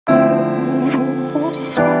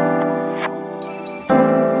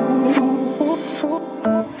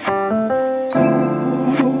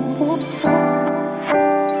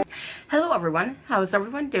everyone. How's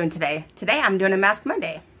everyone doing today? Today I'm doing a Mask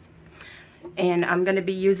Monday. And I'm going to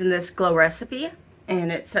be using this glow recipe.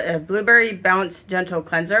 And it's a blueberry bounce gentle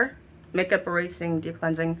cleanser. Makeup erasing, deep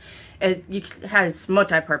cleansing. It has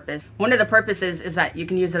multi-purpose. One of the purposes is that you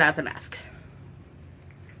can use it as a mask.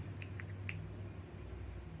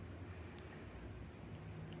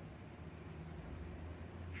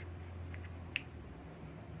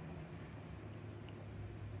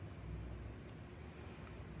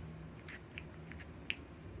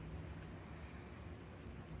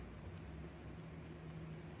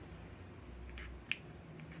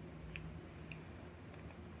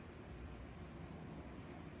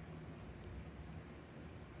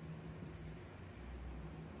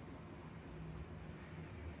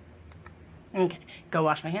 Okay, go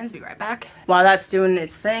wash my hands, be right back. While that's doing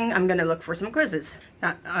its thing, I'm gonna look for some quizzes.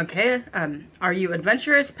 Are you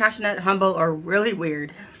adventurous, passionate, humble, or really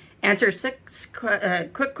weird? Answer 6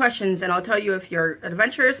 quick questions and I'll tell you if you're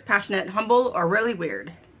adventurous, passionate, humble, or really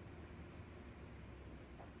weird.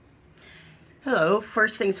 Hello,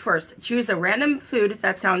 first things first. Choose a random food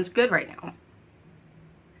that sounds good right now.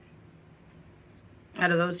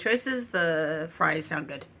 Out of those choices, the fries sound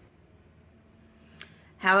good.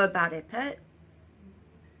 How about a pet?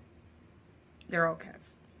 They're all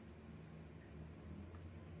cats.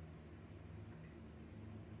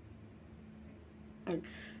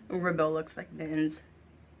 Rebel looks like Mittens.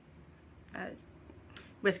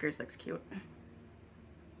 Whiskers looks cute.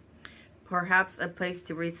 Perhaps a place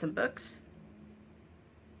to read some books.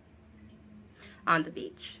 On the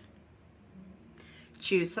beach.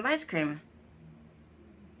 Choose some ice cream.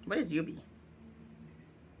 What is Yubi?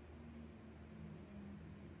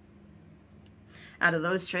 Out of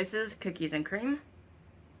those choices, cookies and cream.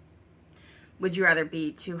 Would you rather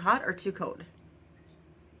be too hot or too cold?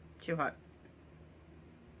 Too hot.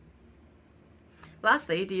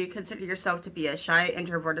 Lastly, do you consider yourself to be a shy,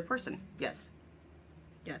 introverted person? Yes.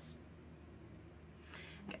 Yes.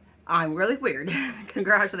 Okay. I'm really weird.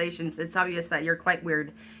 Congratulations. It's obvious that you're quite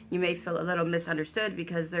weird. You may feel a little misunderstood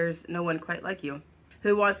because there's no one quite like you.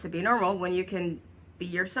 Who wants to be normal when you can be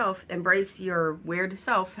yourself? Embrace your weird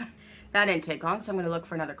self. That didn't take long, so I'm going to look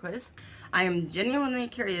for another quiz. I am genuinely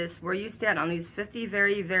curious where you stand on these 50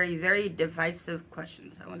 very, very, very divisive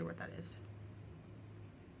questions. I wonder what that is.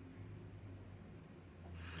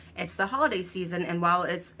 It's the holiday season, and while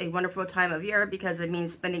it's a wonderful time of year because it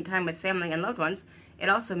means spending time with family and loved ones, it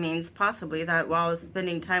also means possibly that while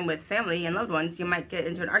spending time with family and loved ones, you might get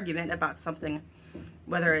into an argument about something.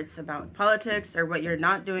 Whether it's about politics or what you're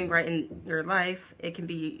not doing right in your life, it can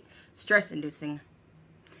be stress-inducing.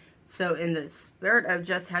 So in the spirit of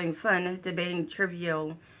just having fun, debating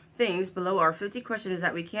trivial things, below are 50 questions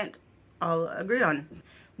that we can't all agree on.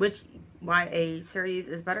 Which YA series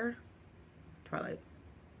is better? Twilight.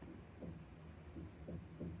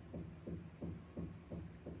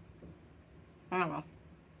 Oh well.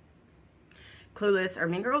 Clueless or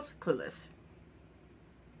Mean Girls? Clueless.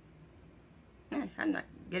 I'm not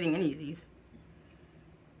getting any of these.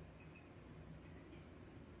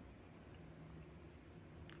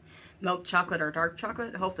 Milk chocolate or dark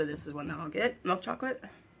chocolate? Hopefully this is one that I'll get. Milk chocolate?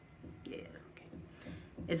 Yeah, okay.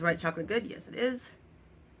 Is white chocolate good? Yes, it is.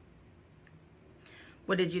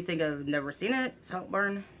 What did you think of Never Seen It?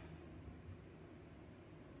 Saltburn?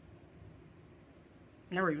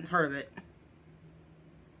 Never even heard of it.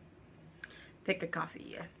 Pick a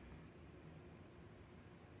coffee.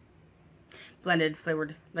 Blended,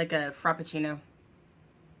 flavored, like a frappuccino.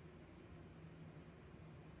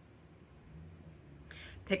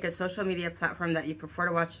 Pick a social media platform that you prefer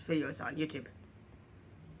to watch videos on. YouTube.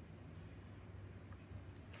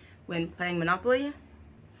 When playing Monopoly,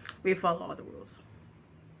 we follow all the rules.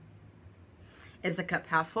 Is the cup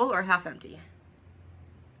half full or half empty?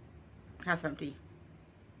 Half empty.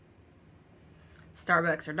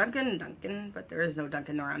 Starbucks or Dunkin'? Dunkin', but there is no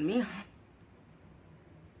Dunkin' around me.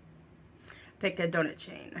 Pick a donut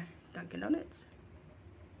chain. Dunkin' Donuts.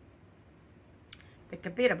 Pick a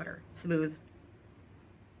peanut butter. Smooth.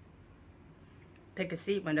 Pick a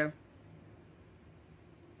seat window.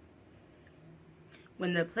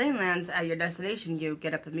 When the plane lands at your destination, you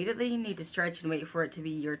get up immediately, need to stretch and wait for it to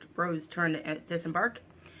be your road's turn to disembark.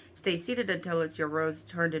 Stay seated until it's your road's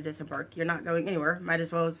turn to disembark. You're not going anywhere. Might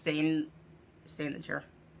as well stay in the chair.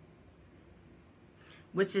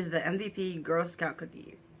 Which is the MVP Girl Scout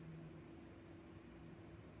cookie?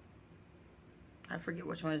 I forget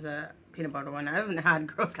which one is the peanut butter one. I haven't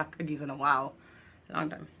had Girl Scout cookies in a while. A long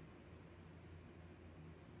time.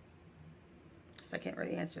 So I can't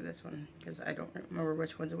really answer this one because I don't remember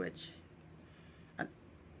which one's which.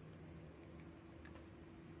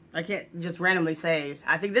 I can't just randomly say,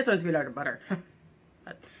 I think this one's peanut butter.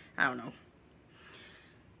 But I don't know.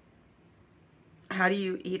 How do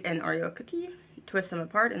you eat an Oreo cookie? Twist them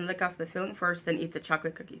apart and lick off the filling first, then eat the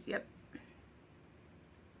chocolate cookies. Yep.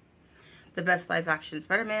 The best live action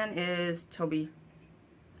Spider-Man is Tobey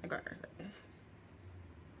Maguire. That is.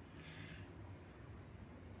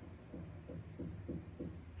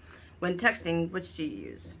 When texting, which do you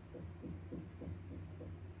use?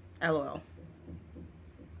 LOL.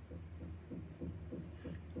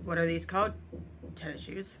 What are these called? Tennis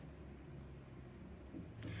shoes.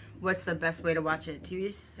 What's the best way to watch a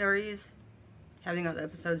TV series? Having all the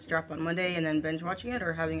episodes drop on Monday and then binge watching it,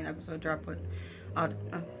 or having an episode drop on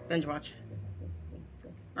binge watch?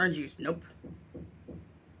 Orange juice. Nope.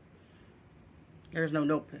 There's no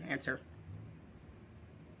nope answer.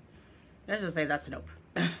 Let's just say that's a nope.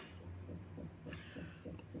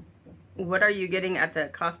 What are you getting at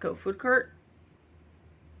the Costco food court?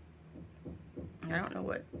 I don't know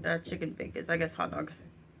what chicken bake is. I guess hot dog.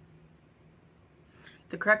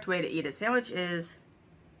 The correct way to eat a sandwich is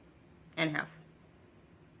in half.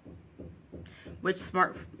 Which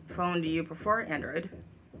smartphone do you prefer? Android.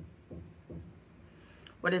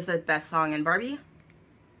 What is the best song in Barbie?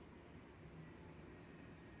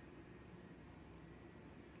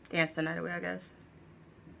 Dance the Night Away, I guess.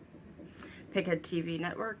 Pick a TV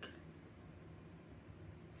network.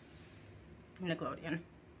 Nickelodeon.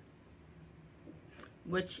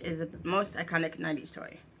 Which is the most iconic 90s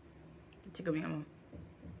toy? Tickle Me Elmo.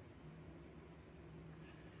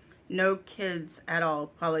 No kids at all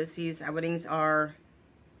policies at weddings are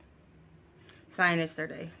fine. It's their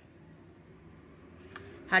day.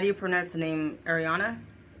 How do you pronounce the name Ariana?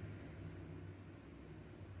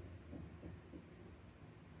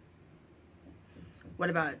 What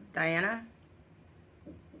about Diana?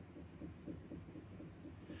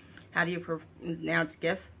 How do you pronounce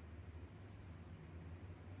GIF?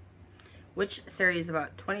 Which series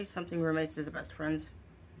about 20-something roommates is the best friends?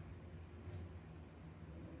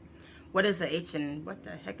 What is the H and what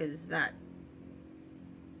the heck is that?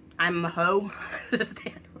 I'm a hoe. The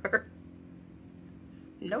stand for.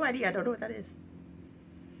 No idea. I don't know what that is.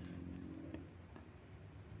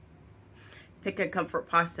 Pick a comfort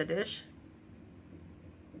pasta dish.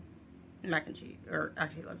 Mac and cheese, or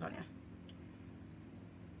actually lasagna.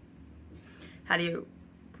 How do you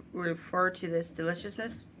refer to this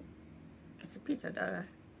deliciousness? It's a pizza, duh.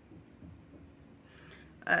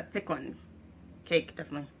 Pick one. Cake,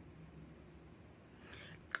 definitely.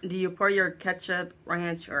 Do you pour your ketchup,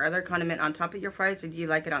 ranch, or other condiment on top of your fries, or do you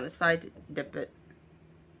like it on the side to dip it?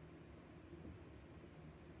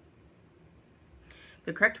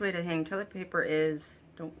 The correct way to hang toilet paper is,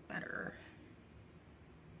 don't matter.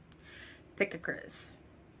 Pick a Chris.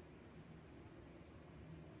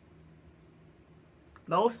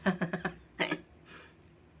 Both?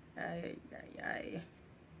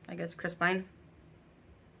 I guess Chris Pine.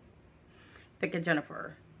 Pick a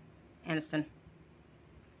Jennifer Aniston.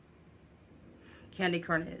 Candy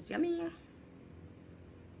corn is yummy.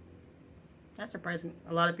 That's surprising.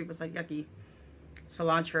 A lot of people say yucky.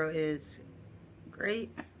 Cilantro is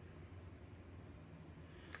great.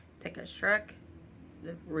 Pick a Shrek,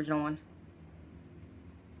 the original one.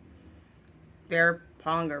 Bear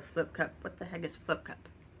pong or flip cup. What the heck is flip cup?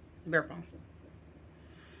 Bear pong.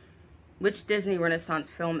 Which Disney Renaissance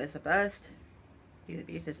film is the best? Beauty and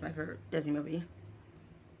the Beast is my favorite Disney movie.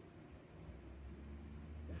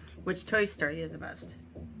 Which Toy Story is the best?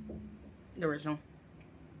 The original.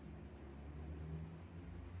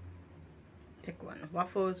 Pick one.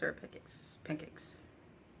 Waffles or pancakes? Pancakes.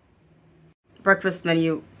 Breakfast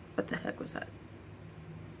menu. What the heck was that?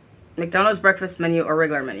 McDonald's breakfast menu or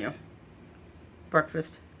regular menu?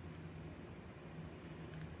 Breakfast.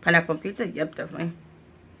 Pineapple pizza? Yep, definitely.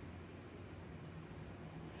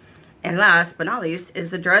 And last but not least,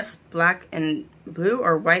 is the dress black and blue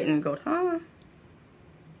or white and gold? Huh?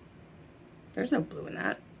 There's no blue in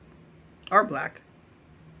that. Or black.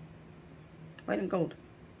 White and gold.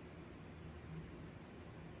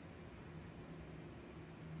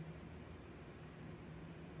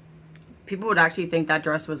 People would actually think that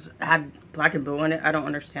dress had black and blue in it. I don't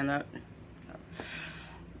understand that.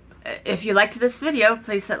 If you liked this video,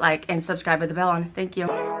 please hit like and subscribe with the bell on. Thank you.